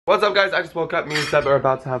What's up guys, I just woke up. Me and Seb are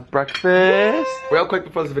about to have breakfast. Real quick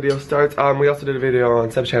before this video starts, we also did a video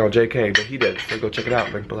on Seb's channel, JK, but he did, so go check it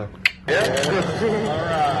out, link below. Yeah.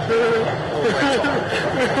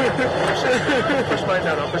 Alright. Push mine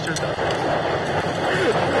down, I'll push yours down.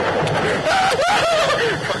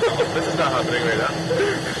 This is not happening right now.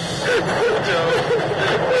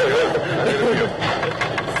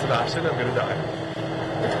 Smash it, I'm gonna die.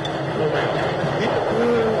 Oh my god.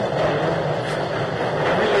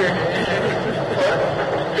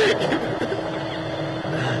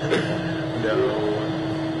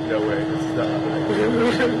 No way, this is not happening.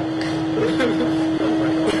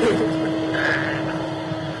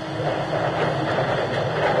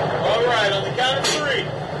 Alright, on the count of 3.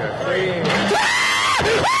 Okay, 3.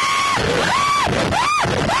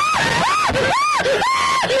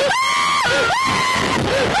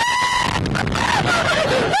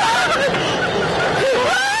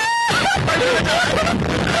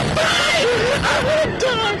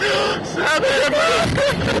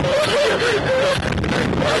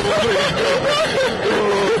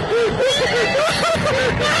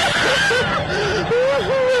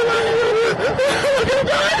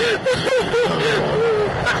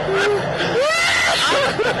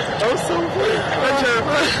 I'm so funny. I'm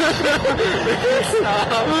terrified.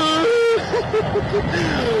 Stop.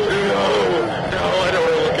 No, I don't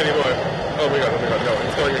want to look anymore. Oh my god, no,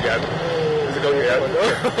 it's going again. Is it going again? No,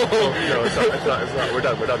 it's not. We're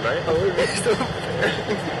done, right? Oh,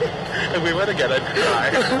 if we went again, I'd cry.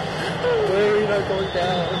 Why are we not going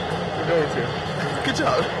down? We're going to. Good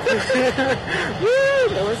job. Woo,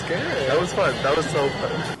 that was good. That was fun. That was so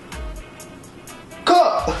fun.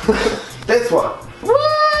 Cool! This one. Woo!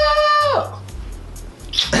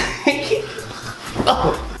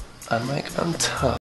 I'm like, I'm tough.